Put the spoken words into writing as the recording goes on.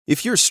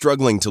If you're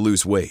struggling to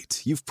lose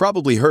weight, you've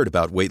probably heard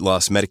about weight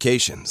loss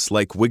medications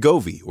like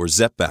Wegovy or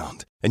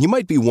Zepbound, and you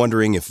might be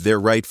wondering if they're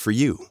right for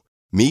you.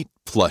 Meet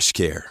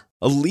PlushCare,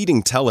 a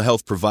leading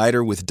telehealth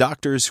provider with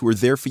doctors who are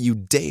there for you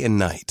day and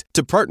night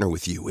to partner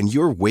with you in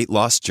your weight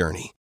loss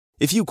journey.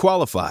 If you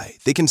qualify,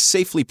 they can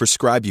safely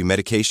prescribe you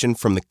medication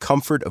from the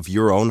comfort of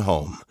your own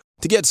home.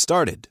 To get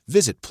started,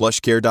 visit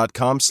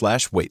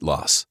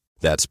plushcare.com/weight-loss.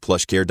 That's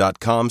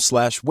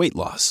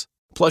plushcare.com/weight-loss.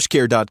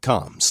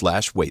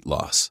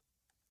 plushcare.com/weight-loss.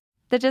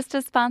 The Gist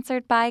is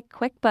sponsored by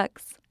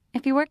QuickBooks.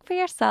 If you work for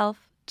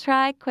yourself,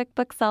 try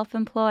QuickBooks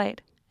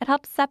Self-Employed. It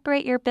helps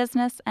separate your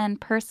business and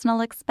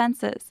personal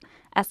expenses,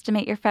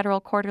 estimate your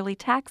federal quarterly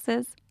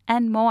taxes,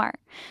 and more.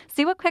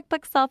 See what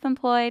QuickBooks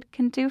Self-Employed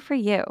can do for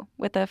you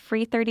with a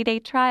free 30-day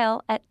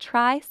trial at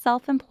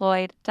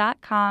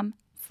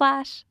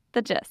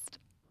tryselfemployed.com/thegist.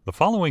 The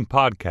following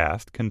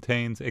podcast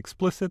contains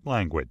explicit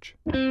language.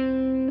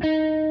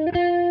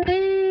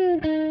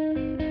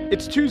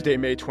 It's Tuesday,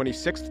 May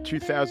 26th,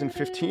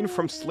 2015.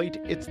 From Slate,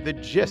 it's The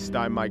Gist.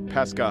 I'm Mike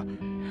Pesca.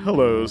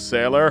 Hello,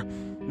 sailor.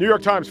 New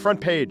York Times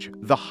front page,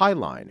 The High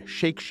Line,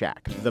 Shake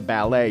Shack, the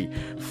ballet.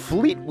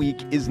 Fleet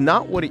Week is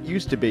not what it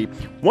used to be.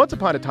 Once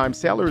upon a time,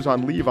 sailors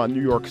on leave on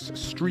New York's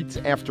streets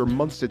after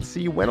months at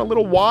sea went a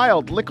little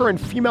wild. Liquor and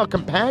female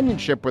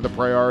companionship were the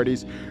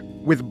priorities,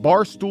 with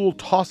barstool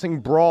tossing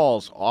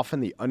brawls, often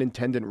the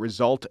unintended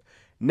result.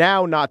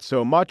 Now, not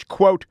so much.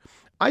 Quote,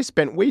 I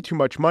spent way too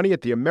much money at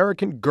the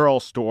American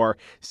Girl store,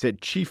 said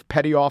Chief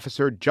Petty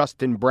Officer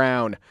Justin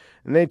Brown.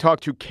 And they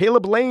talked to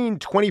Caleb Lane,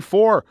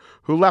 24,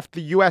 who left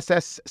the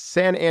USS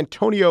San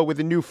Antonio with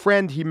a new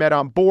friend he met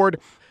on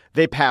board.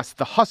 They passed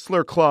the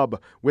Hustler Club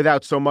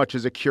without so much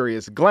as a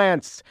curious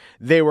glance.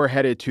 They were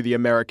headed to the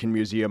American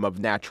Museum of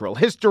Natural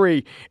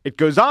History. It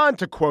goes on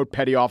to quote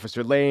Petty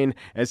Officer Lane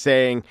as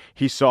saying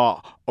he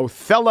saw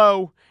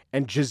Othello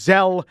and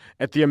Giselle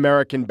at the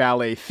American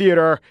Ballet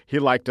Theater. He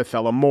liked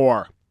Othello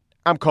more.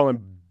 I'm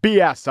calling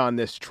BS on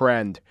this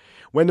trend.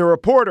 When the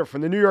reporter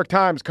from the New York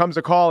Times comes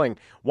a-calling,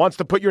 wants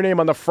to put your name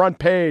on the front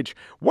page,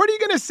 what are you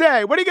going to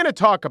say? What are you going to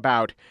talk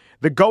about?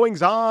 The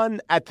goings-on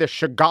at the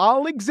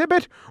Chagall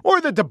exhibit or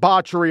the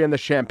debauchery in the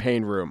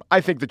champagne room? I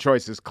think the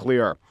choice is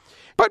clear.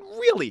 But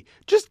really,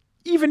 just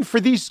even for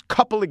these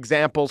couple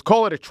examples,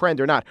 call it a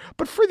trend or not,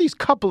 but for these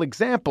couple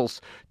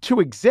examples to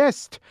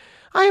exist,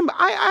 I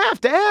have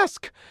to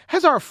ask,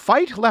 has our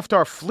fight left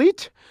our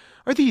fleet?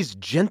 Are these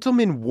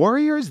gentlemen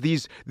warriors,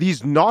 these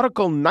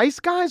nautical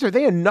nice guys, are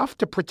they enough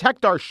to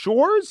protect our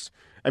shores?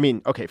 I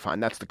mean, okay, fine,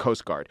 that's the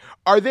Coast Guard.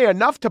 Are they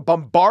enough to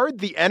bombard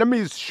the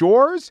enemy's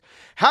shores?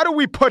 How do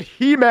we put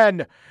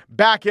he-men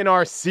back in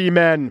our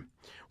seamen?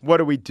 What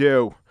do we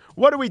do?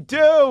 What do we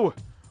do?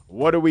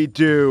 What do we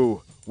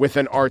do with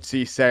an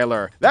artsy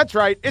sailor? That's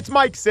right, it's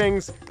Mike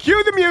Sings.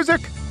 Cue the music.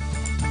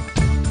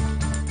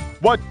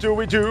 What do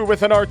we do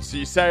with an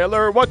artsy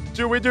sailor? What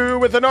do we do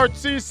with an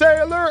artsy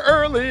sailor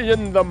early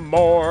in the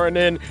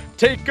morning?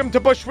 Take him to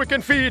Bushwick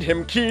and feed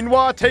him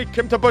quinoa. Take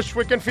him to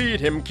Bushwick and feed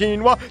him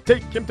quinoa.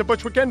 Take him to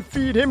Bushwick and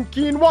feed him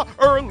quinoa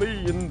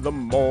early in the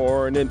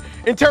morning.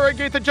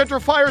 Interrogate the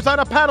gentrifiers on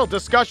a panel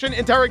discussion.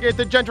 Interrogate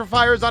the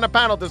gentrifiers on a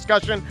panel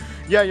discussion.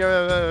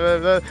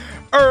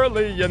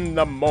 Early in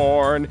the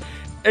morn.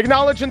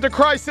 Acknowledge and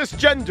decry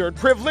cisgendered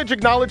privilege.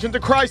 Acknowledge and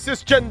decry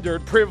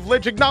cisgendered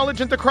privilege.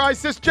 Acknowledge and decry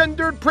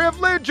cisgendered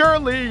privilege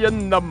early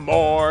in the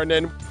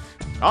morning.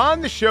 On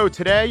the show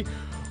today,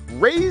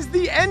 raise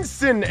the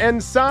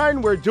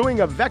ensign. We're doing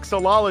a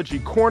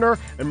vexillology corner,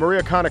 and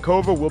Maria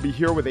Konnikova will be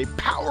here with a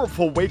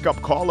powerful wake-up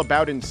call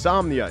about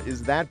insomnia.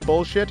 Is that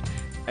bullshit?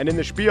 And in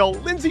the spiel,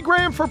 Lindsey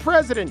Graham for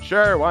president.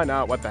 Sure, why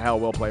not? What the hell?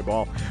 We'll play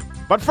ball.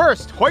 But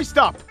first, hoist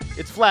up.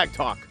 It's flag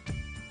talk.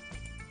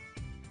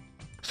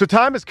 So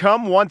time has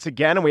come once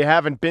again, and we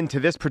haven't been to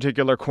this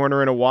particular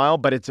corner in a while,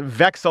 but it's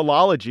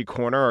Vexillology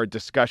Corner, our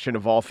discussion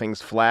of all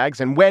things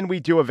flags. And when we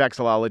do a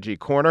Vexillology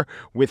Corner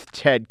with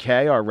Ted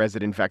Kay, our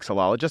resident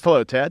vexillologist.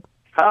 Hello, Ted.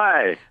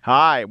 Hi.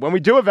 Hi. When we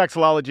do a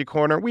Vexillology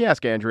Corner, we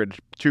ask Andrea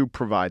to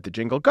provide the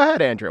jingle. Go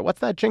ahead, Andrea. What's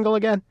that jingle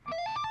again?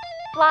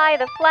 Fly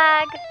the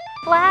flag.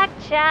 Flag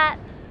chat.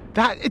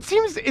 That it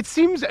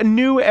seems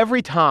new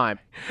every time.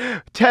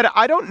 Ted,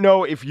 I don't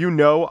know if you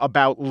know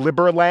about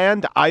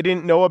Liberland. I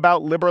didn't know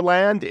about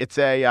Liberland. It's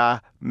a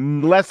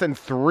less than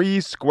 3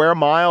 square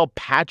mile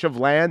patch of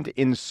land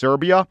in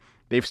Serbia.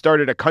 They've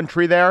started a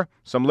country there,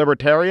 some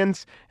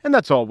libertarians, and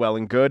that's all well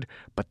and good.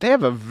 But they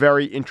have a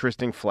very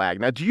interesting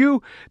flag. Now, do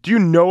you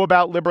know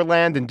about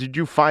Liberland, and did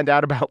you find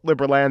out about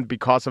Liberland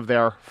because of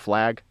their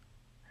flag?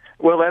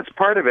 Well, that's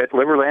part of it.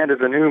 Liberland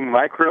is a new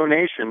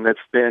micronation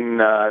that's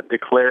been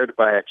declared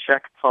by a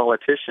Czech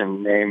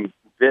politician named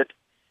Vít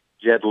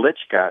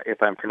Jedlička,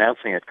 if I'm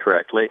pronouncing it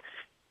correctly.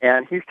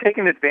 And he's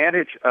taken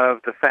advantage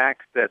of the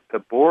fact that the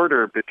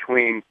border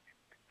between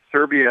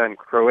Serbia and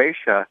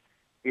Croatia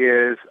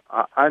is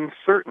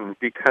uncertain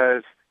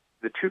because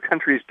the two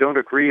countries don't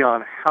agree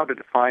on how to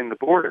define the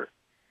border.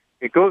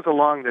 It goes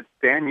along the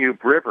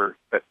Danube River,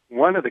 but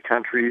one of the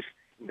countries,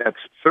 that's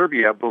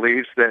Serbia,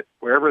 believes that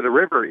wherever the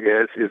river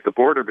is the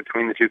border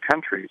between the two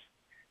countries.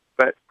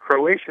 But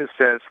Croatia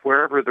says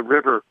wherever the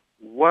river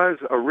was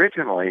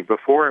originally,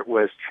 before it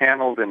was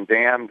channeled and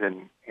dammed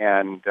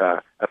and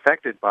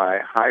affected by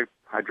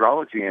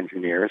hydrology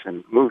engineers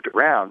and moved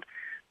around,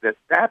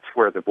 that's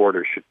where the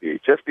border should be.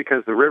 Just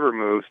because the river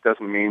moves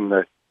doesn't mean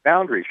the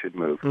boundary should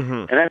move.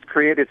 And that's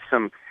created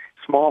some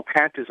small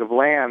patches of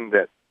land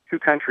that two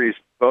countries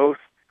both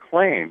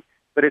claim,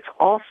 but it's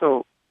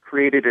also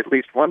created at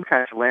least one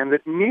patch of land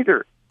that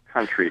neither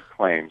country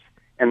claims.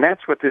 And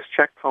that's what this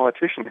Czech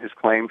politician has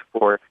claimed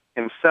for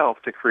himself,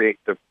 to create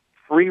the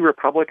Free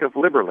Republic of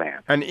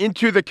Liberland. And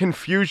into the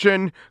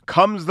confusion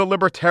comes the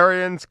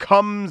libertarians,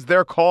 comes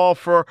their call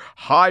for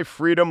high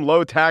freedom,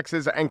 low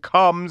taxes, and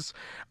comes,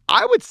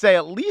 I would say,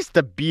 at least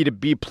a B to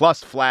B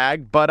plus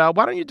flag. But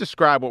why don't you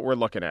describe what we're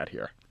looking at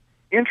here?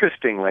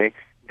 Interestingly,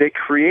 they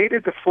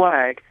created the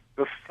flag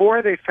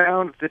before they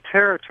found the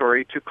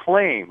territory to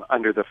claim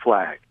under the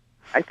flag.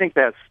 I think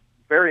that's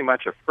very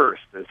much a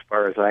first, as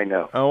far as I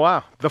know. Oh,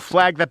 wow. The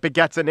flag that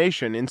begets a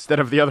nation instead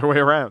of the other way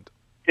around.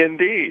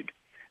 Indeed.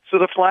 So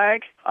the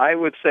flag, I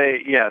would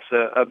say, yes,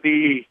 a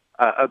B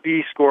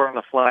score on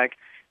the flag.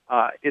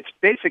 Its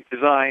basic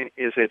design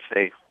is it's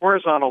a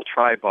horizontal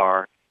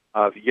tri-bar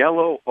of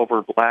yellow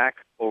over black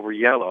over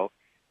yellow,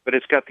 but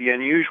it's got the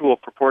unusual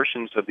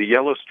proportions of the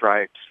yellow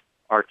stripes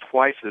are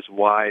twice as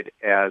wide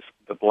as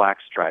the black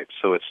stripes.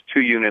 So it's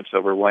 2 units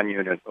over 1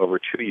 unit over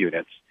 2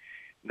 units.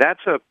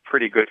 That's a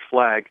pretty good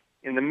flag.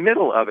 In the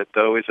middle of it,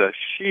 though, is a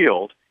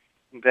shield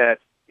that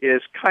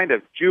is kind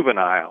of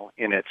juvenile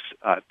in its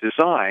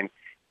design.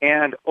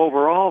 And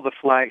overall, the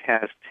flag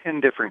has 10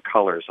 different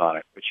colors on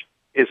it, which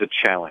is a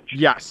challenge.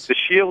 Yes. The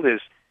shield is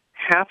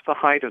half the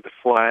height of the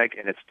flag,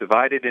 and it's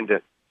divided into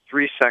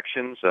 3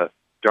 sections, a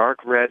dark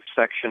red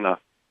section, a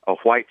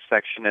white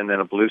section, and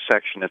then a blue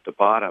section at the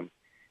bottom.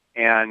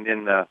 And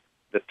in the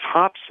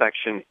top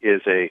section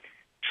is a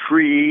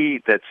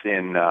tree that's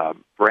in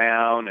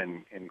brown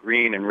and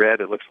green and red.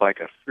 It looks like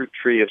a fruit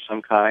tree of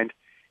some kind.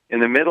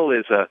 In the middle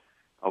is a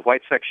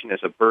white section is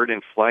a bird in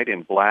flight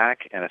in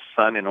black and a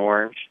sun in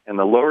orange. And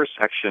the lower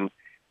section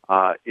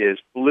is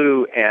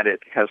blue, and it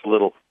has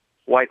little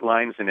white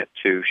lines in it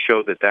to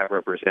show that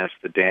represents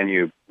the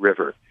Danube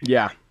River.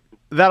 Yeah,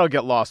 that'll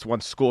get lost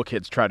once school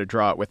kids try to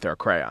draw it with their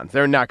crayons.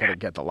 They're not going to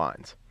get the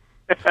lines.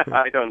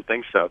 I don't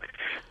think so.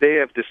 They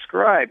have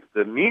described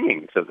the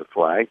meanings of the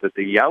flag, that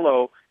the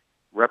yellow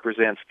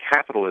represents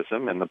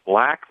capitalism and the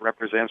black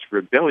represents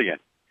rebellion.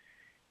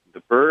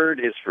 The bird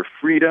is for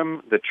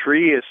freedom, the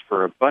tree is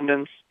for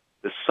abundance,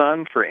 the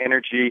sun for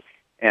energy,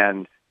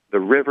 and the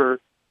river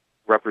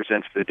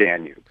represents the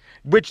Danube.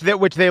 Which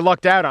they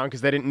lucked out on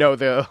because they didn't know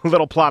the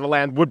little plot of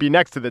land would be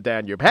next to the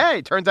Danube.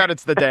 Hey, turns out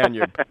it's the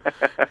Danube.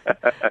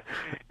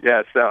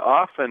 Yes,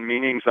 often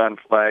meanings on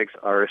flags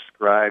are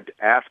ascribed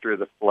after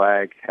the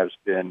flag has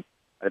been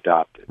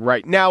adopted.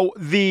 Right. Now,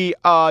 the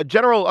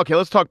okay,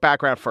 let's talk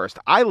background first.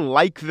 I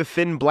like the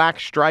thin black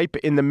stripe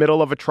in the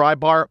middle of a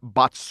tri-bar.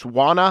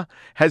 Botswana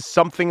has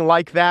something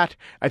like that.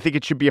 I think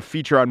it should be a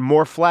feature on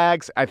more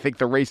flags. I think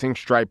the racing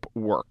stripe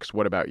works.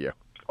 What about you?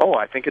 Oh,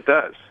 I think it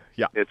does.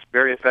 Yeah. It's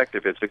very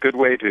effective. It's a good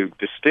way to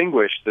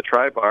distinguish the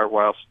tri-bar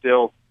while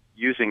still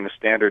using the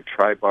standard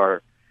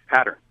tri-bar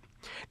pattern.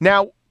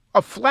 Now,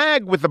 a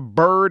flag with a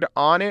bird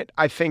on it,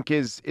 I think,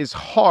 is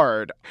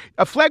hard.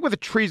 A flag with a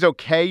tree's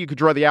okay. You could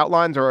draw the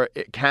outlines, or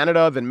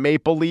Canada, the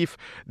maple leaf.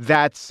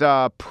 That's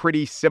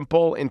pretty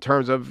simple in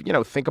terms of,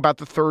 think about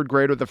the 3rd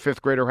grader, the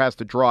 5th grader who has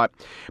to draw it.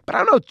 But I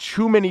don't know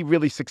too many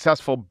really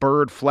successful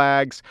bird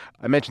flags.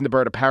 I mentioned the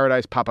bird of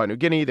paradise, Papua New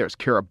Guinea. There's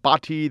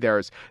Kiribati.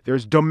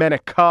 There's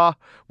Dominica,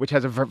 which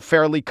has a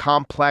fairly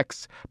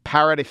complex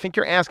parrot. I think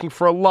you're asking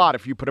for a lot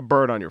if you put a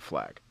bird on your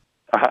flag.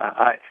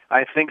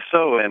 I think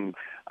so, and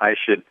I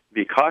should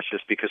be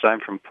cautious because I'm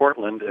from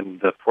Portland, and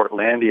the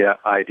Portlandia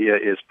idea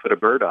is put a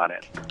bird on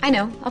it. I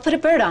know. I'll put a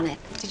bird on it.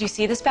 Did you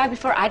see this bag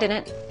before? I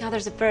didn't. Now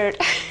there's a bird.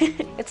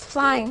 It's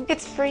flying.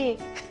 It's free.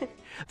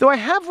 Though I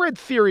have read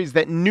theories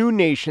that new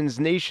nations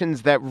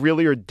that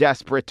really are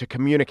desperate to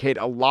communicate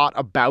a lot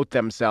about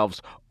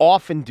themselves,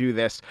 often do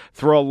this,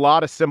 throw a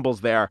lot of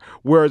symbols there,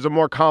 whereas a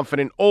more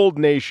confident old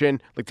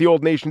nation, like the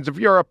old nations of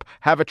Europe,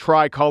 have a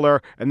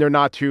tricolor, and they're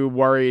not too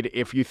worried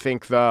if you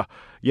think the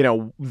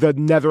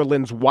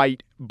Netherlands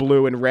white,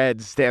 blue, and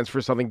red stands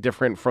for something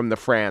different from the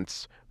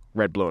France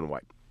red, blue, and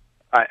white.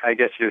 I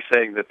guess you're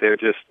saying that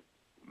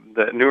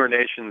the newer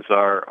nations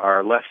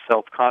are less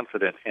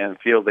self-confident and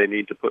feel they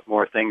need to put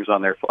more things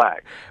on their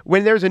flag.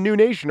 When there's a new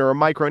nation or a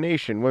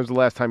micronation, when was the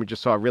last time you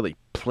just saw a really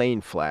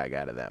plain flag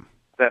out of them?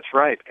 That's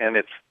right, and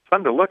it's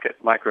fun to look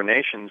at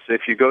micronations.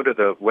 If you go to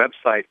the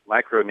website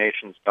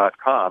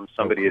micronations.com,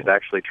 somebody is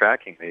actually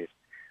tracking these.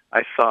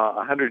 I saw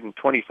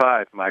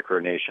 125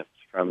 micronations,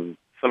 from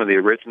some of the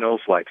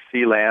originals like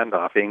Sealand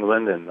off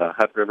England and the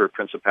Hutt River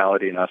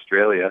Principality in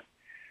Australia,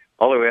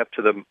 all the way up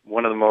to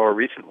one of the more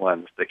recent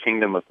ones, the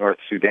Kingdom of North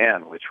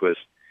Sudan, which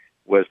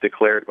was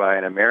declared by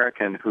an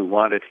American who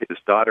wanted his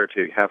daughter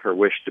to have her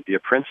wish to be a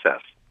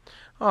princess.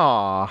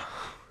 Aw,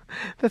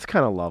 that's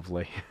kind of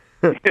lovely.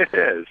 It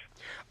is.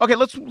 Okay,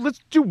 let's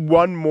do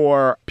one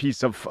more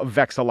piece of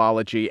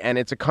vexillology, and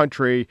it's a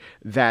country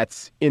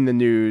that's in the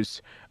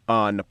news,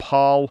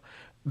 Nepal.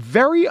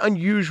 Very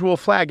unusual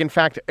flag. In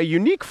fact, a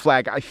unique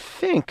flag, I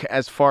think,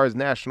 as far as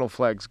national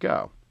flags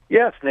go.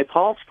 Yes,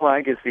 Nepal's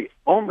flag is the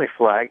only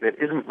flag that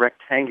isn't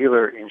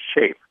rectangular in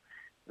shape.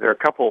 There are a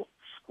couple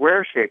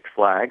square-shaped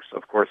flags.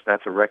 Of course,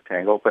 that's a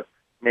rectangle, but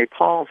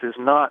Nepal's is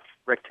not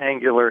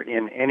rectangular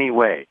in any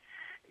way.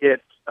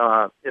 It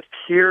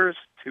appears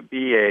to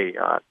be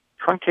a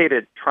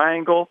truncated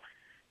triangle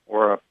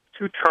or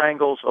two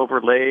triangles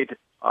overlaid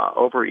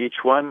over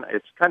each one.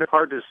 It's kind of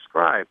hard to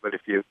describe, but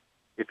if you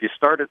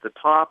start at the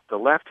top, the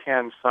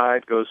left-hand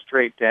side goes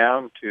straight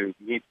down to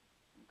meet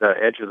the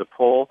edge of the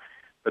pole,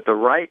 but the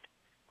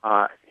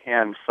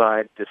right-hand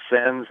side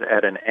descends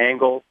at an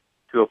angle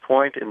to a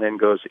point and then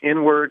goes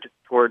inward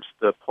towards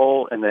the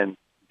pole and then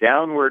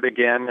downward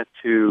again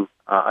to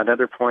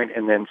another point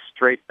and then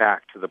straight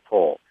back to the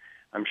pole.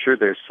 I'm sure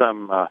there's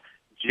some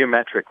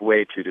geometric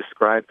way to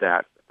describe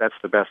that. That's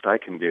the best I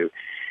can do.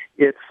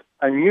 It's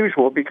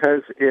unusual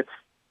because it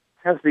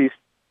has these.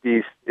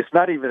 It's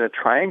not even a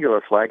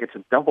triangular flag; it's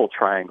a double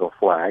triangle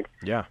flag.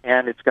 Yeah.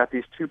 And it's got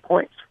these 2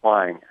 points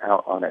flying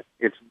out on it.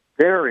 It's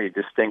very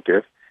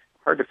distinctive.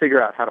 Hard to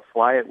figure out how to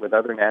fly it with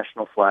other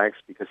national flags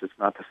because it's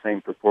not the same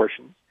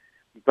proportions.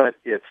 But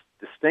it's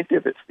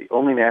distinctive. It's the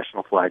only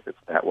national flag that's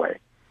that way.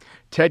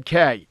 Ted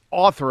Kaye,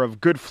 author of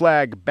Good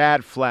Flag,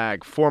 Bad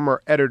Flag,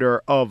 former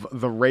editor of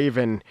The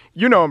Raven.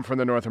 You know him from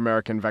the North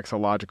American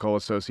Vexillological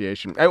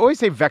Association. I always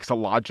say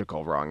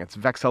vexillological wrong. It's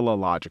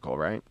vexillological,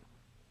 right?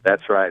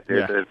 That's right.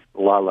 There's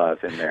la-las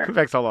in there.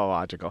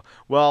 Vexillological.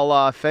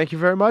 Well, thank you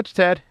very much,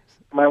 Ted.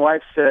 My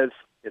wife says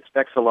it's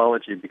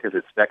vexillology because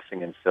it's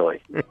vexing and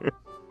silly.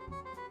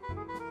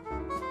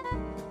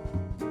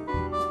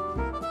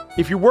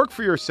 If you work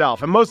for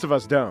yourself, and most of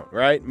us don't,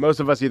 right? Most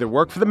of us either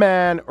work for the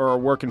man or are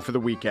working for the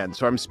weekend.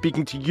 So I'm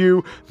speaking to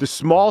you, the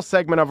small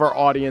segment of our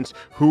audience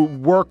who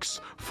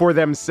works for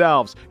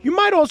themselves. You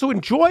might also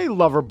enjoy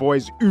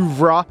Loverboy's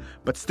oeuvre,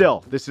 but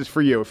still, this is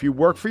for you. If you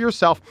work for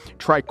yourself,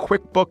 try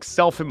QuickBooks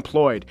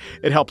Self-Employed.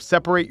 It helps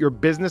separate your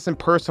business and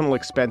personal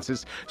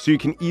expenses so you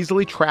can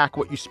easily track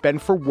what you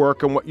spend for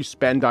work and what you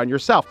spend on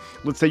yourself.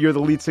 Let's say you're the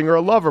lead singer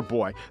of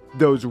Loverboy.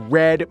 Those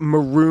red,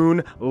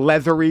 maroon,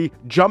 leathery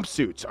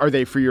jumpsuits, are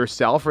they for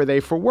yourself or are they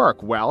for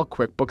work? Well,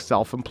 QuickBooks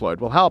Self-Employed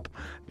will help.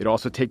 It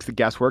also takes the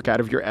guesswork out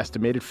of your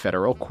estimated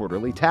federal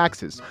quarterly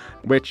taxes,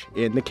 which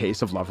in the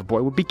case of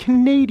Loverboy would be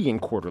Canadian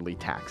quarterly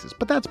taxes.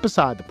 But that's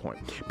beside the point.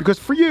 Because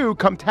for you,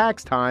 come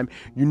tax time,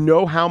 you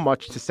know how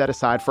much to set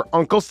aside for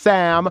Uncle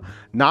Sam,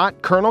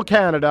 not Colonel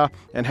Canada,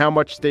 and how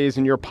much stays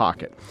in your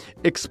pocket.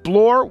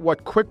 Explore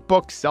what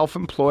QuickBooks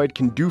Self-Employed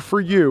can do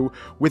for you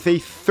with a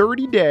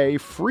 30-day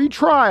free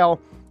trial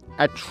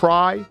at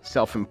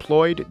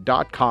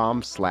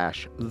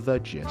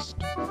tryselfemployed.com/thegist.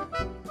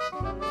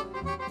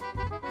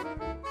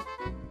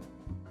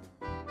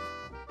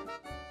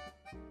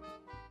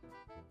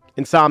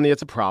 Insomnia,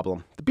 it's a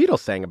problem. The Beatles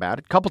sang about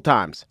it a couple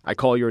times. I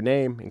Call Your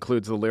Name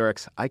includes the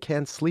lyrics, I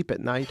can't sleep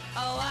at night.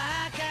 Oh,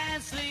 I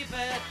can't sleep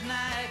at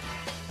night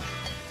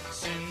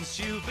since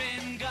you've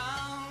been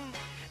gone.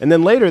 And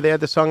then later they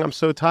had the song I'm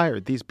So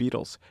Tired. These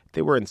Beatles,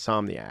 they were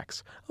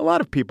insomniacs. A lot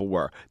of people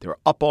were. They were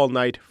up all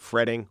night,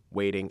 fretting,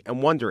 waiting,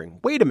 and wondering,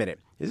 wait a minute,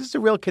 is this a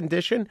real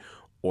condition?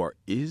 Or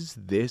is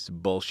this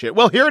bullshit?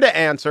 Well, here to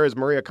answer is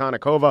Maria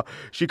Konnikova.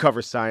 She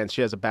covers science.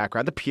 She has a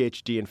background, a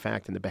PhD, in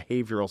fact, in the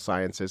behavioral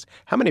sciences.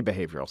 How many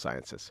behavioral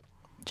sciences?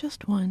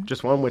 Just one.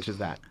 Just one? Which is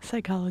that?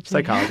 Psychology.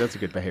 Psychology. That's a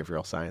good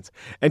behavioral science.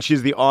 And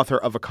she's the author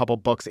of a couple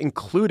books,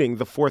 including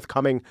the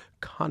forthcoming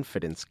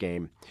Confidence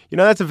Game. You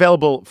know, that's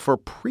available for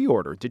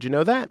pre-order. Did you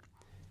know that?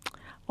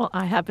 Well,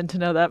 I happen to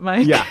know that,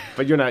 Mike. Yeah,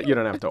 but you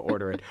don't have to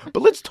order it.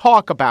 But let's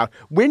talk about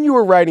when you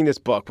were writing this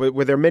book.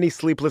 Were there many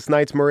sleepless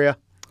nights, Maria?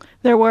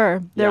 There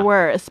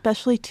were,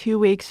 especially 2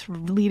 weeks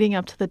leading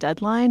up to the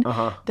deadline.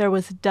 There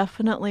was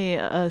definitely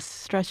a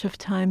stretch of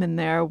time in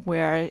there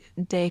where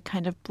day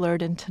kind of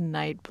blurred into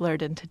night,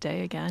 blurred into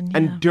day again. Yeah.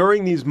 And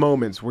during these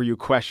moments, were you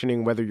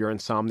questioning whether your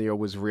insomnia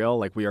was real,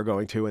 like we are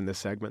going to in this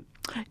segment?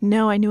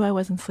 No, I knew I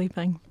wasn't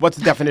sleeping. What's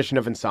the definition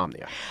of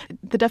insomnia?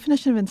 The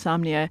definition of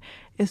insomnia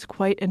is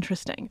quite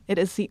interesting. It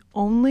is the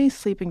only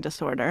sleeping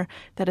disorder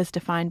that is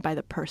defined by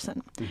the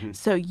person. Mm-hmm.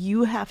 So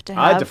you have to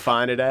have... I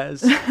define it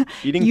as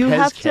eating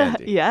Pez candy.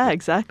 Yeah,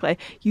 exactly.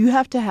 You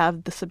have to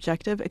have the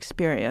subjective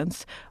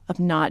experience of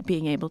not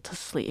being able to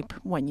sleep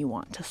when you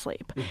want to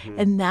sleep. Mm-hmm.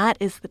 And that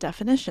is the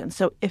definition.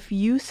 So if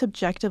you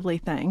subjectively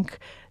think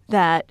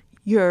that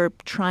you're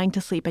trying to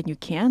sleep and you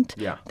can't,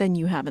 then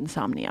you have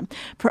insomnia.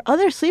 For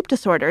other sleep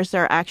disorders,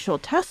 there are actual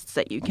tests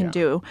that you can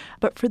do.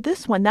 But for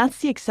this one, that's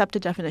the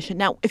accepted definition.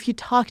 Now, if you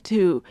talk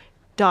to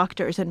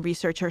doctors and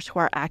researchers who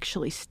are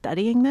actually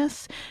studying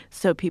this,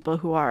 so people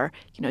who are,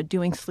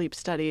 doing sleep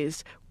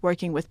studies,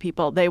 working with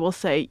people, they will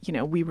say,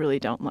 we really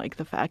don't like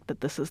the fact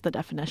that this is the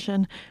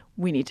definition.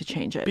 We need to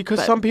change it.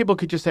 Because some people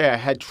could just say, I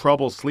had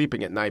trouble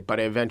sleeping at night, but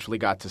I eventually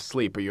got to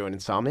sleep. Are you an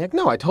insomniac?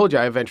 No, I told you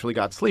I eventually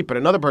got sleep. But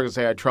another person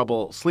say I had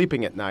trouble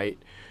sleeping at night,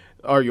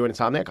 Are you an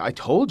insomniac? I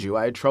told you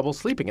I had trouble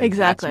sleeping. And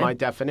Exactly. That's my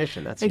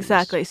definition. That's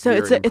exactly. So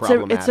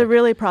it's a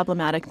really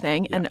problematic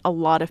thing, and a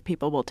lot of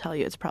people will tell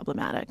you it's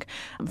problematic.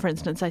 For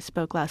instance, I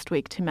spoke last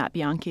week to Matt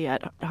Bianchi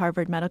at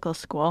Harvard Medical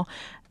School.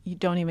 You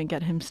don't even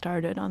get him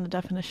started on the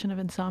definition of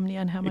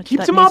insomnia and how much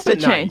that needs to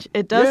change.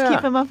 It does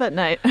keep him up at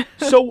night.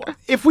 So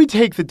if we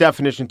take the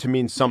definition to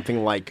mean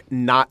something like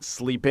not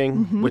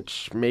sleeping,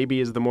 which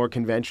maybe is the more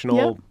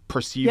conventional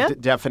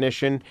perceived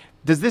definition,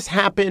 does this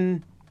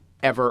happen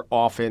ever,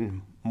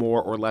 often,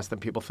 more or less than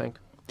people think?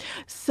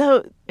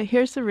 So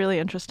here's the really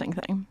interesting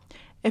thing.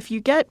 If you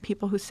get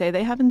people who say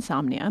they have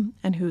insomnia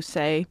and who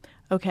say,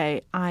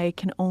 okay, I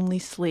can only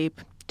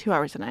sleep 2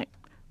 hours a night,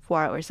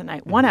 4 hours a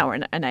night, 1 hour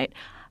a night.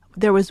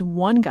 There was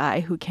one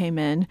guy who came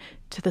in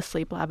to the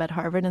sleep lab at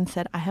Harvard and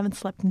said, I haven't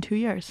slept in 2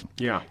 years.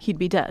 Yeah. He'd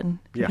be dead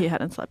if he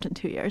hadn't slept in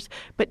 2 years.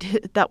 But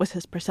that was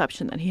his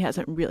perception, that he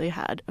hasn't really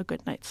had a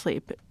good night's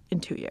sleep in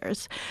 2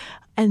 years.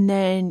 And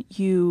then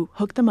you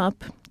hook them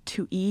up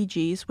to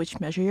EEGs, which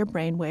measure your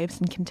brain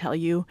waves and can tell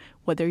you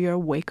whether you're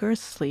awake or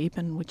asleep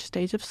and which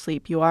stage of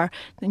sleep you are.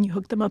 Then you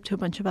hook them up to a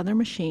bunch of other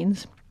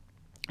machines.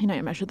 You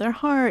measure their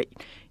heart,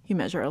 you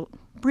measure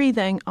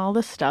breathing, all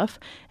this stuff,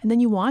 and then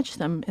you watch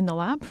them in the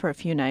lab for a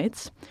few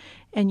nights,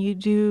 and you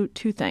do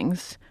two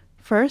things.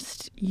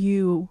 First,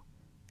 you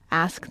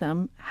ask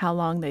them how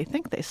long they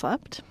think they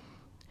slept,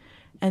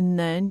 and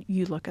then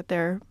you look at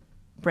their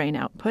brain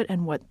output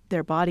and what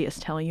their body is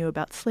telling you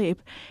about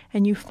sleep,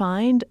 and you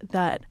find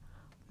that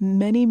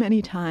many,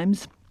 many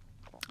times,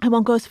 I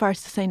won't go as far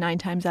as to say 9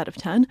 times out of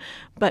 10,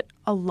 but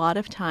a lot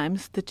of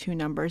times the two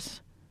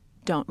numbers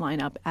don't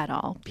line up at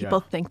all.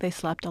 People think they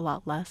slept a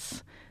lot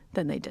less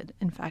than they did,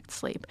 in fact,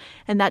 sleep.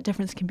 And that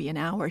difference can be an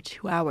hour,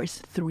 2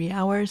 hours, 3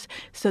 hours.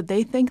 So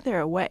they think they're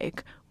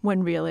awake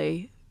when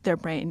really their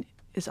brain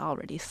is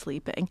already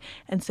sleeping.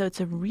 And so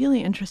it's a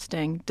really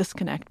interesting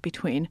disconnect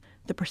between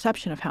the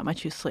perception of how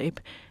much you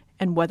sleep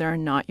and whether or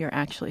not you're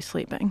actually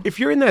sleeping. If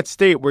you're in that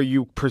state where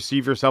you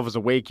perceive yourself as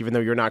awake, even though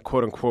you're not,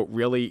 quote unquote,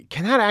 really,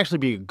 can that actually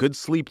be a good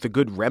sleep, the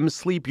good REM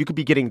sleep? You could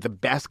be getting the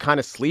best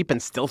kind of sleep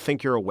and still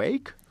think you're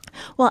awake?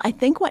 Well, I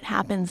think what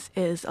happens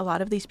is a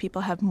lot of these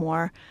people have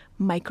more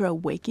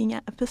micro-waking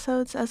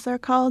episodes, as they're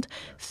called.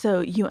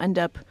 So you end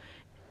up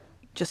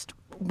just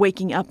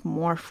waking up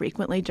more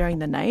frequently during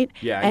the night.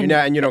 Yeah,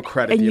 and you don't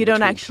credit and the you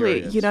don't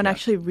in-between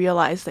actually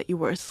realize that you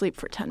were asleep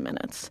for 10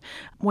 minutes.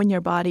 When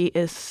your body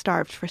is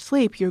starved for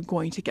sleep, you're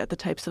going to get the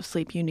types of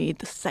sleep you need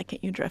the second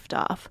you drift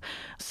off.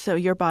 So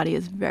your body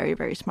is very,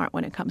 very smart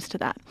when it comes to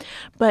that.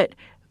 But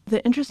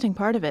the interesting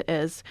part of it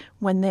is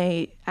when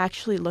they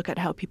actually look at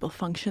how people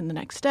function the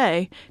next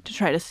day to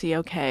try to see,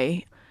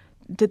 okay,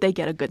 did they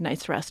get a good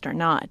night's rest or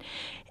not?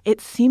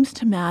 It seems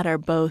to matter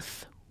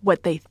both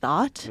what they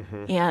thought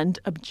and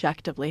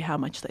objectively how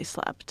much they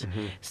slept.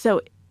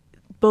 So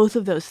both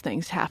of those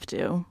things have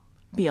to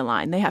be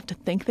aligned. They have to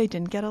think they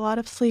didn't get a lot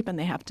of sleep, and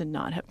they have to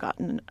not have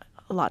gotten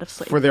a lot of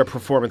sleep. For their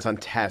performance on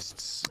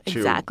tests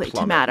to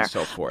matter. And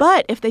so forth.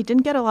 But if they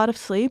didn't get a lot of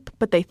sleep,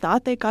 but they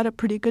thought they got a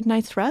pretty good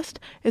night's rest,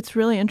 it's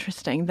really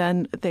interesting.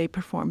 Then they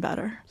perform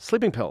better.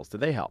 Sleeping pills, do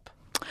they help?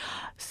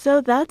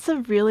 So that's a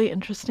really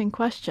interesting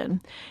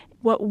question.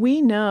 What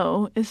we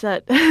know is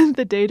that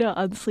the data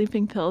on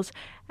sleeping pills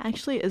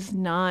actually is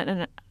not,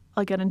 and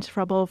I'll get into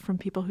trouble from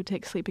people who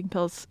take sleeping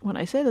pills when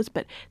I say this,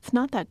 but it's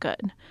not that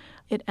good.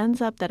 It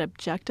ends up that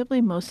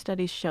objectively most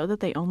studies show that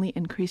they only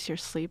increase your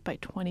sleep by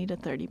 20 to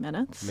 30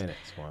 minutes.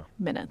 Minutes, wow.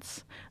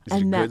 Minutes.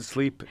 Is it good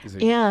sleep?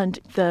 And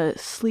the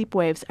sleep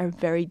waves are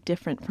very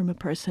different from a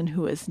person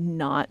who is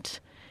not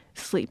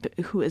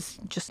who is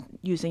just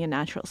using a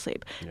natural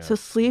sleep. Yeah. So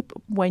sleep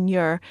when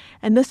you're,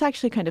 and this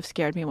actually kind of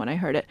scared me when I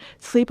heard it,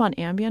 sleep on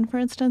Ambien, for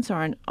instance, or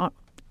on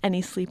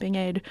any sleeping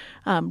aid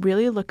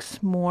really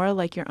looks more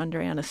like you're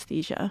under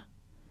anesthesia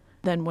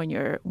than when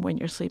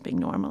you're sleeping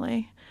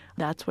normally.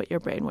 That's what your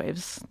brain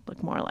waves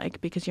look more like,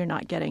 because you're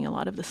not getting a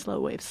lot of the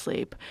slow wave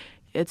sleep.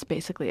 It's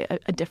basically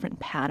a different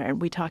pattern.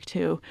 We talked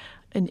to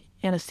an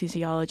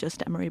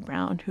anesthesiologist, Emery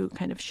Brown, who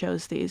kind of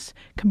shows these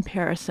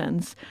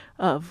comparisons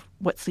of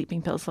what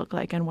sleeping pills look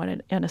like and what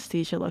an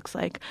anesthesia looks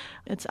like.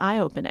 It's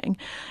eye-opening.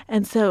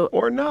 And so,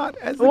 or not,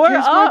 as the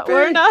case might be.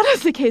 Or not,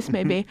 as the case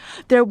may be.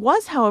 There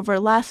was, however,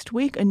 last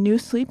week a new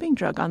sleeping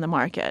drug on the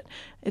market.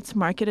 It's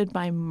marketed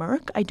by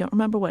Merck. I don't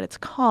remember what it's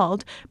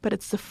called, but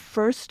it's the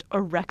first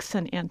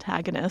orexin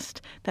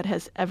antagonist that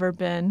has ever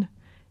been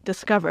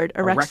discovered.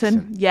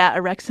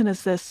 Orexin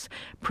is this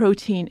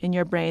protein in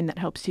your brain that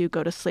helps you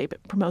go to sleep.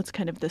 It promotes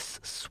kind of this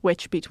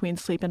switch between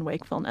sleep and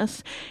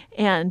wakefulness.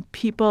 And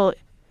people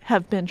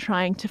have been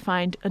trying to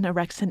find an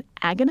orexin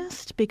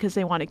agonist because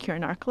they want to cure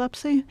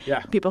narcolepsy.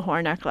 Yeah. People who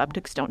are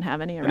narcoleptics don't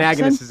have any orexin. An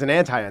agonist is an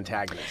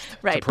anti-antagonist.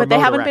 Right, but they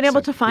haven't been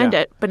able to find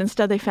it. But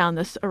instead they found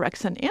this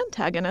orexin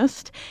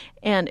antagonist,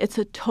 and it's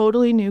a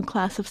totally new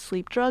class of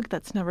sleep drug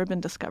that's never been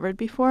discovered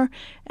before.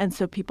 And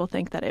so people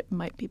think that it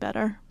might be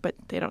better, but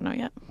they don't know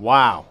yet.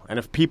 Wow. And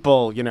if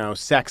people,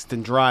 sext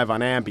and drive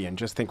on Ambien,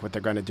 just think what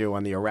they're going to do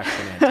on the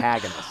orexin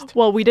antagonist.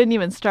 Well, we didn't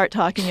even start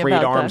talking Trade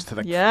about arms to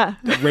the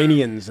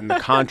Iranians and the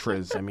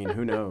Contras. I mean,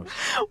 who knows?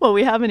 Well,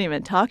 we haven't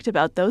even talked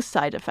about those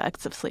side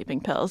effects of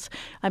sleeping pills.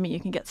 I mean, you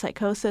can get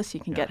psychosis,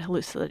 you can get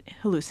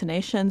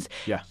hallucinations,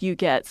 you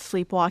get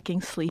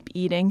sleepwalking, sleep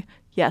eating.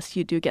 Yes,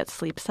 you do get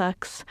sleep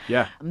sex.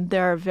 Yeah.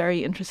 There are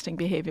very interesting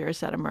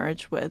behaviors that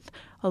emerge with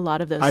a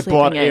lot of those I sleeping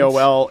bought aids.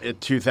 AOL in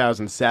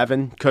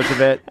 2007 because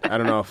of it. I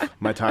don't know if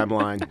my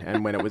timeline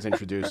and when it was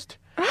introduced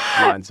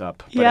lines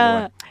up. But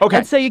anyway. Okay.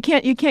 And so you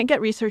can't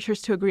get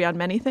researchers to agree on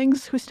many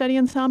things who study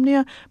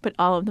insomnia, but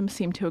all of them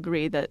seem to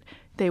agree that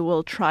they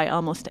will try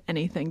almost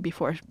anything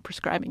before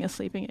prescribing a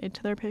sleeping aid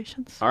to their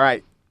patients. All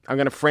right. I'm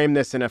going to frame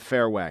this in a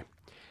fair way.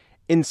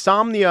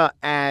 Insomnia,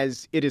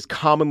 as it is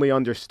commonly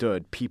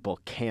understood, people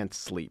can't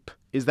sleep.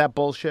 Is that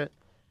bullshit?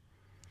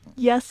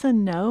 Yes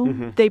and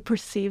no. They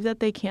perceive that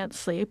they can't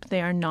sleep.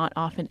 They are not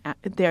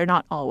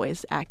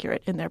always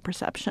accurate in their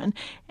perception,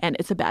 and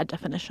it's a bad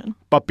definition.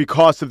 But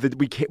because of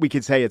we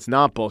could say it's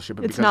not bullshit,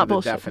 but It's because not of the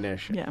bullshit.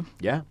 definition. Yeah.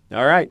 Yeah.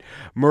 All right.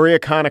 Maria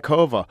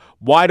Konnikova,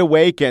 wide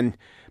awake and,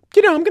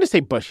 I'm going to say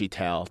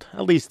bushy-tailed,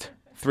 at least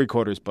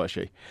 3/4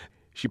 bushy.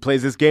 She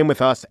plays this game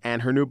with us,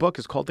 and her new book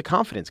is called The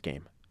Confidence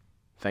Game.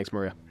 Thanks,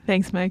 Maria.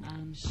 Thanks, Meg.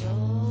 I'm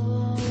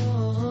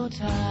so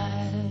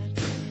tired,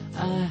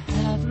 I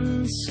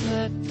haven't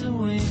slept a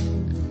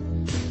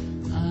wink.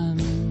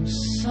 I'm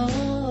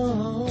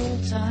so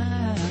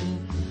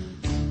tired,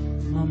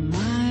 my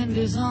mind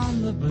is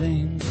on the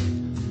blink.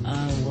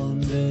 I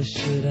wonder,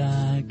 should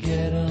I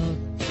get up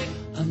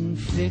and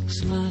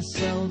fix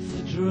myself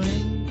a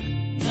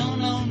drink? No,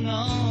 no,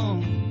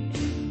 no,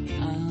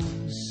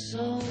 I'm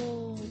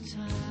so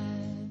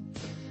tired,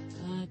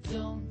 I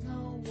don't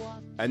know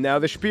what. And now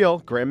the spiel,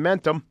 Graham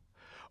Mentum.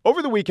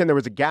 Over the weekend, there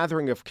was a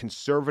gathering of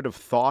conservative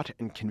thought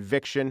and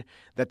conviction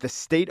that the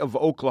state of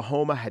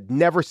Oklahoma had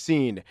never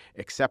seen,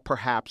 except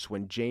perhaps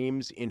when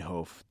James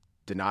Inhofe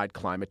denied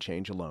climate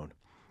change alone.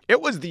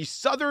 It was the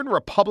Southern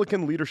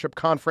Republican Leadership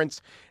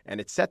Conference, and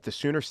it set the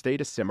Sooner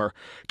State a simmer.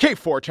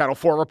 K4 Channel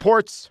 4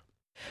 reports.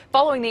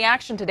 Following the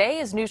action today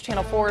is News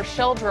Channel 4's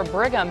Sheldra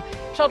Brigham.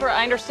 Sheldra,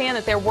 I understand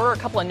that there were a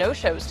couple of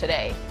no-shows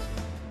today.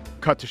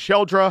 Cut to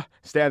Sheldra,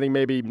 standing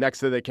maybe next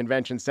to the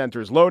convention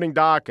center's loading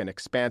dock, an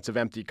expanse of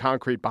empty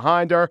concrete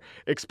behind her,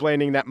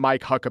 explaining that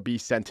Mike Huckabee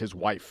sent his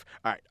wife.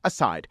 All right,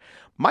 aside,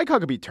 Mike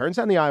Huckabee turns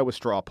down the Iowa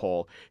straw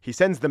poll. He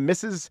sends the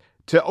missus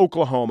to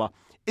Oklahoma.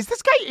 Is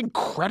this guy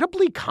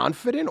incredibly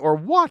confident or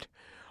what?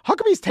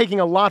 Huckabee's taking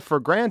a lot for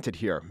granted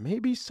here.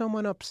 Maybe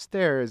someone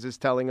upstairs is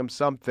telling him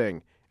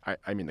something.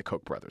 I mean the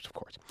Koch brothers, of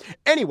course.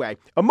 Anyway,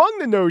 among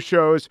the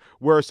no-shows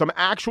were some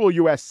actual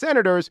U.S.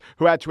 senators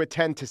who had to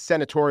attend to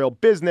senatorial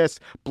business,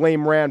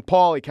 blame Rand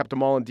Paul. He kept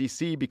them all in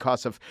D.C.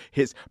 because of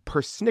his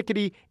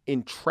persnickety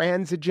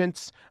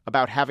intransigence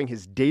about having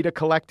his data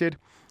collected.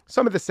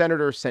 Some of the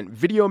senators sent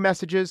video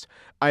messages.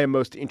 I am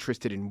most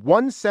interested in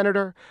one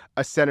senator,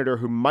 a senator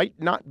who might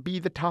not be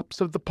the tops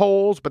of the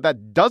polls, but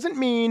that doesn't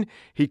mean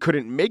he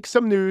couldn't make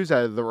some news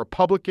out of the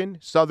Republican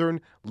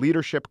Southern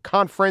Leadership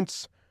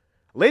Conference.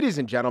 Ladies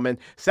and gentlemen,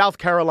 South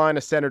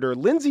Carolina Senator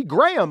Lindsey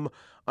Graham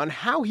on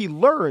how he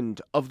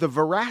learned of the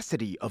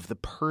veracity of the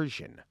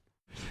Persian.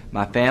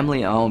 My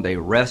family owned a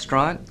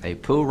restaurant, a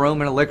pool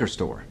room, and a liquor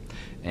store.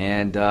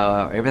 And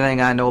everything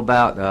I know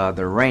about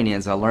the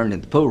Iranians, I learned in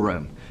the pool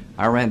room.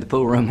 I ran the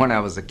pool room when I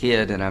was a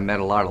kid, and I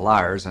met a lot of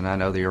liars, and I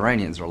know the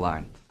Iranians are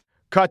lying.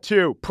 Cut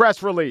to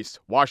press release,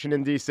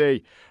 Washington,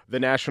 D.C. The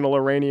National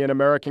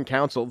Iranian-American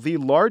Council, the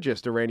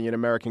largest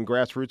Iranian-American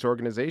grassroots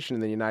organization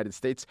in the United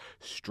States,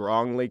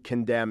 strongly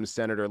condemns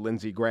Senator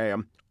Lindsey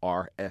Graham,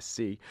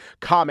 RSC,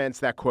 comments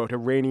that, quote,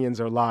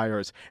 Iranians are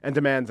liars, and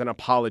demands an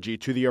apology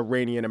to the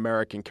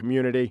Iranian-American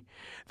community.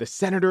 The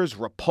senator's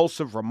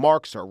repulsive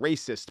remarks are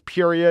racist,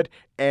 period.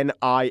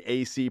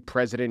 NIAC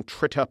President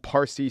Trita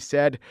Parsi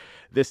said,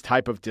 this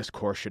type of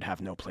discourse should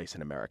have no place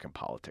in American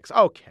politics.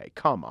 Okay,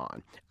 come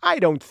on. I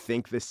don't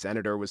think this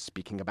senator was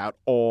speaking about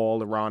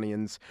all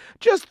Iranians,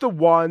 just the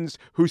ones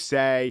who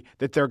say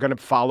that they're going to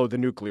follow the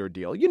nuclear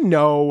deal. You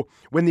know,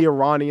 when the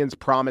Iranians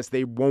promise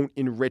they won't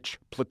enrich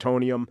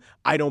plutonium,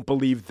 I don't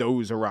believe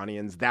those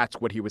Iranians. That's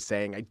what he was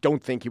saying. I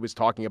don't think he was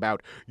talking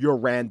about your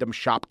random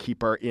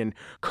shopkeeper in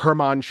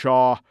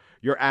Kermanshah,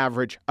 your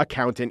average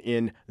accountant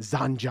in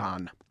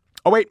Zanjan.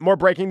 Oh, wait, more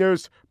breaking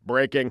news.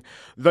 Breaking.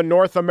 The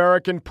North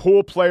American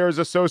Pool Players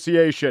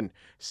Association.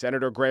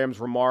 Senator Graham's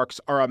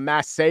remarks are a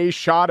massé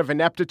shot of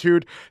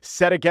ineptitude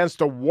set against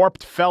a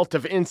warped felt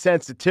of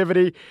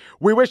insensitivity.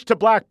 We wish to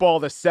blackball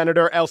the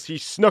senator, else he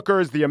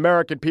snookers the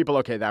American people.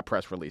 Okay, that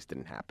press release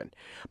didn't happen.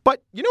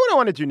 But you know what I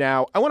want to do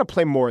now? I want to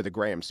play more of the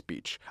Graham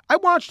speech. I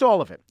watched all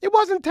of it. It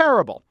wasn't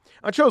terrible.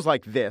 On shows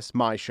like this,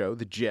 my show,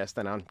 The Gist,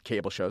 and on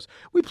cable shows,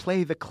 we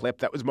play the clip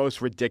that was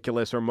most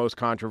ridiculous or most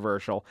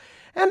controversial.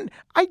 And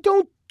I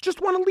don't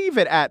just want to leave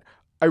it at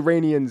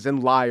Iranians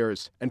and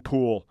liars and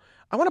pool.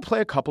 I want to play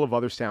a couple of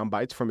other sound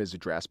bites from his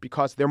address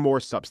because they're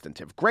more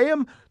substantive.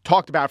 Graham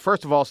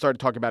started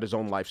talking about his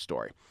own life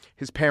story.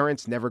 His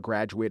parents never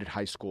graduated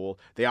high school.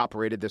 They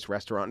operated this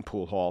restaurant and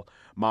pool hall.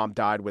 Mom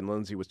died when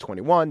Lindsay was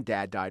 21.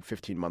 Dad died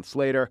 15 months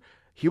later.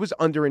 He was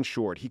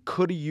underinsured. He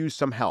could have used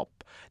some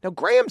help. Now,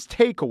 Graham's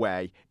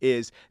takeaway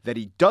is that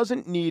he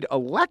doesn't need a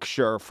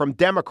lecture from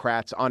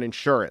Democrats on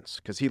insurance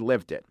because he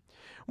lived it.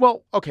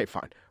 Well, okay,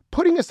 fine.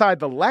 Putting aside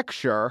the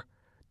lecture,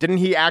 didn't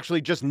he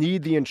actually just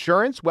need the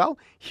insurance? Well,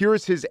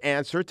 here's his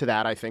answer to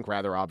that, I think,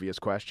 rather obvious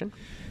question.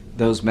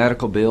 Those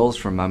medical bills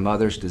from my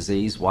mother's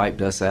disease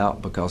wiped us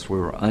out because we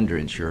were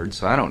underinsured,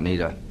 so I don't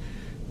need a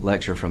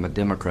lecture from a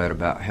Democrat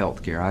about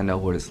health care. I know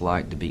what it's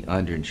like to be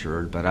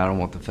underinsured, but I don't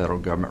want the federal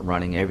government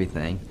running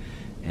everything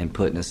and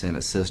putting us in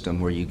a system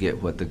where you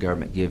get what the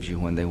government gives you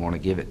when they want to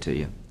give it to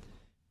you.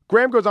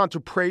 Graham goes on to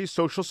praise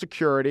Social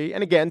Security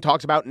and again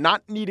talks about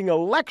not needing a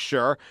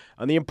lecture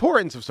on the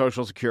importance of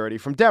Social Security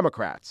from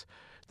Democrats.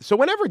 So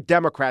whenever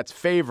Democrats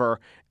favor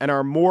and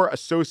are more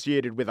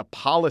associated with a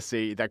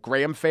policy that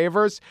Graham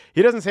favors,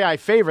 he doesn't say, I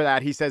favor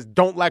that. He says,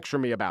 don't lecture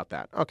me about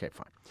that. Okay,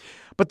 fine.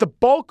 But the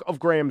bulk of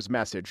Graham's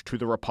message to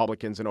the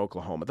Republicans in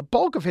Oklahoma, the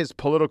bulk of his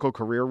political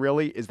career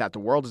really is that the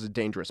world is a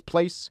dangerous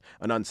place,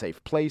 an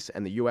unsafe place,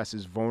 and the U.S.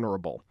 is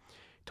vulnerable.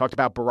 He talked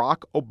about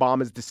Barack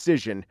Obama's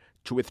decision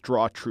to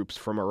withdraw troops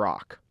from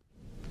Iraq.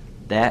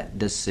 That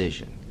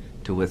decision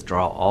to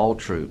withdraw all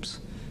troops,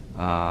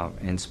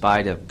 in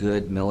spite of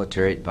good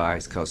military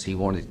advice, because he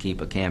wanted to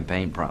keep a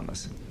campaign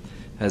promise,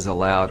 has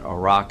allowed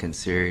Iraq and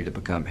Syria to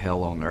become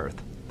hell on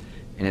earth.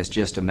 And it's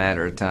just a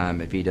matter of time,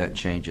 if he doesn't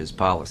change his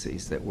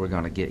policies, that we're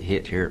going to get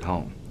hit here at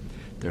home.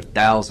 There are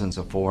thousands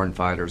of foreign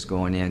fighters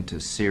going into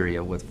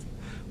Syria with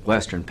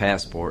Western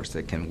passports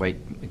that can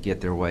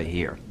get their way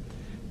here.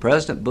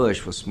 President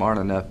Bush was smart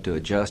enough to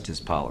adjust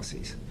his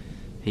policies.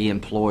 He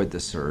employed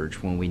the surge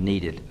when we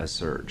needed a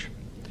surge.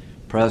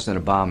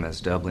 President Obama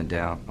is doubling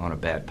down on a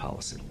bad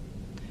policy.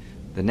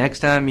 The next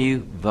time you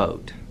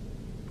vote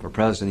for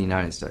President of the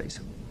United States,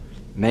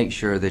 make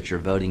sure that you're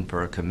voting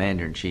for a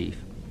commander-in-chief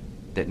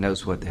that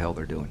knows what the hell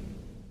they're doing.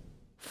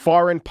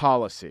 Foreign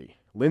policy.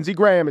 Lindsey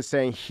Graham is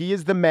saying he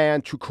is the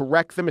man to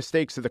correct the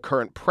mistakes of the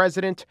current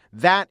president.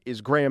 That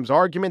is Graham's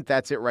argument.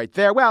 That's it right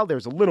there. Well,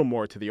 there's a little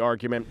more to the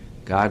argument.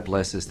 God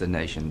blesses the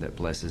nation that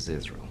blesses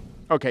Israel.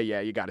 Okay, yeah,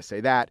 you got to say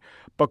that.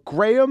 But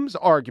Graham's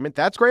argument,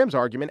 that's Graham's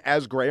argument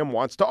as Graham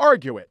wants to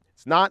argue it.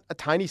 It's not a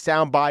tiny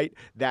soundbite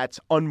that's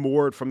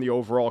unmoored from the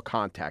overall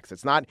context.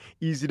 It's not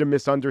easy to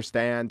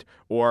misunderstand,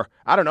 or,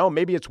 I don't know,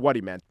 maybe it's what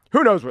he meant.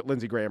 Who knows what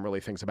Lindsey Graham really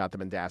thinks about the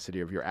mendacity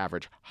of your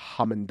average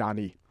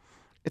Hamdani.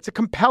 It's a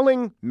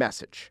compelling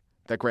message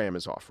that Graham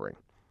is offering.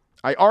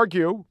 I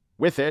argue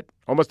with it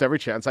almost every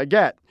chance I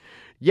get.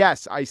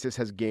 Yes, ISIS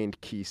has gained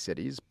key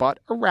cities, but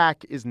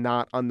Iraq is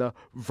not on the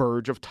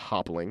verge of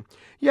toppling.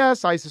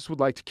 Yes, ISIS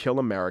would like to kill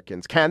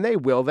Americans. Can they?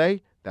 Will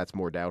they? That's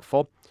more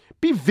doubtful.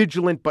 Be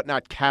vigilant but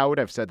not cowed.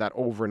 I've said that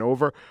over and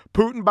over.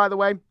 Putin, by the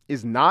way,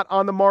 is not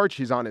on the march.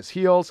 He's on his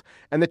heels.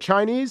 And the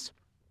Chinese?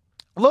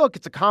 Look,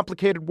 it's a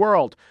complicated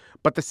world.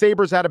 But the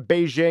sabers out of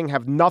Beijing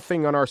have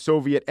nothing on our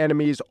Soviet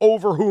enemies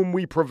over whom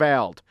we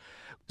prevailed.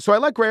 So I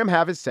let Graham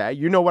have his say.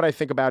 You know what I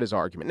think about his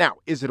argument. Now,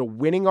 is it a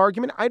winning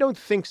argument? I don't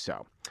think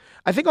so.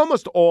 I think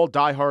almost all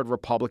diehard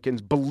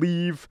Republicans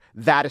believe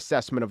that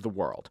assessment of the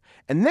world.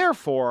 And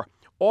therefore,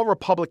 all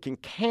Republican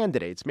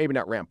candidates, maybe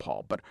not Rand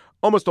Paul, but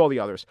almost all the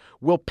others,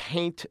 will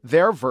paint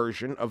their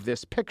version of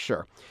this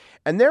picture.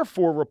 And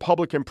therefore,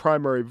 Republican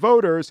primary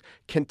voters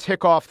can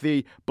tick off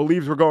the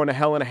believes we're going to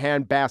hell in a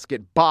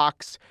handbasket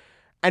box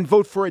and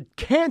vote for a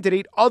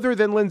candidate other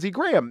than Lindsey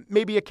Graham,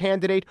 maybe a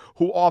candidate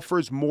who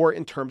offers more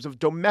in terms of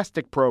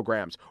domestic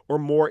programs or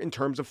more in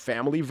terms of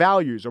family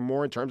values or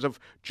more in terms of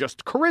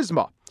just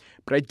charisma.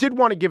 But I did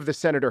want to give the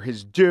senator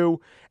his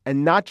due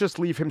and not just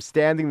leave him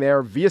standing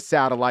there via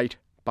satellite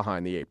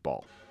behind the 8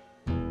 ball.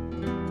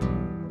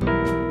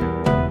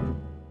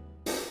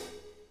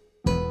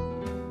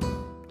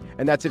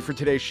 And that's it for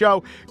today's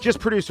show.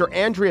 Just producer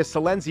Andrea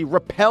Salenzi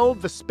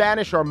repelled the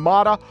Spanish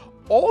Armada,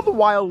 all the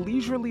while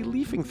leisurely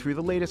leafing through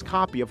the latest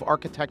copy of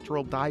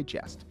Architectural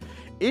Digest.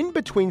 In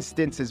between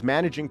stints as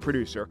managing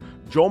producer,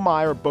 Joel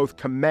Meyer both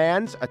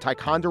commands a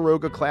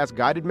Ticonderoga-class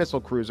guided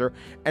missile cruiser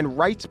and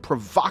writes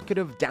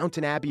provocative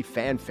Downton Abbey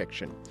fan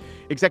fiction.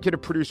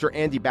 Executive producer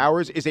Andy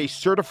Bowers is a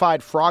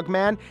certified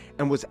frogman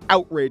and was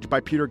outraged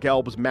by Peter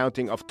Gelb's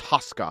mounting of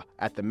Tosca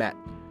at the Met.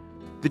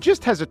 The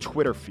Gist has a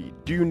Twitter feed.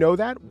 Do you know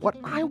that? What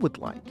I would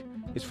like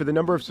is for the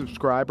number of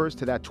subscribers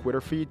to that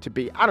Twitter feed to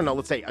be, I don't know,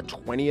 let's say a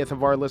 20th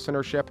of our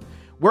listenership.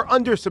 We're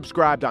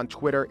undersubscribed on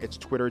Twitter. It's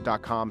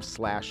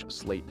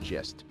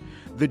twitter.com/SlateGist.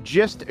 The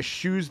Gist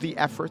eschews the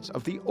efforts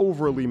of the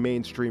overly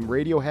mainstream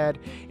Radiohead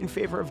in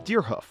favor of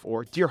Deerhoof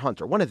or Deer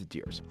Hunter, one of the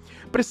deers.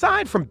 But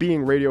aside from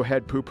being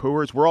Radiohead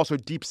poo-pooers, we're also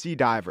deep sea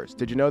divers.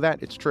 Did you know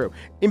that? It's true.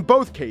 In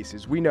both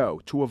cases, we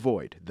know to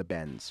avoid the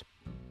bends.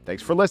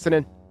 Thanks for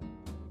listening.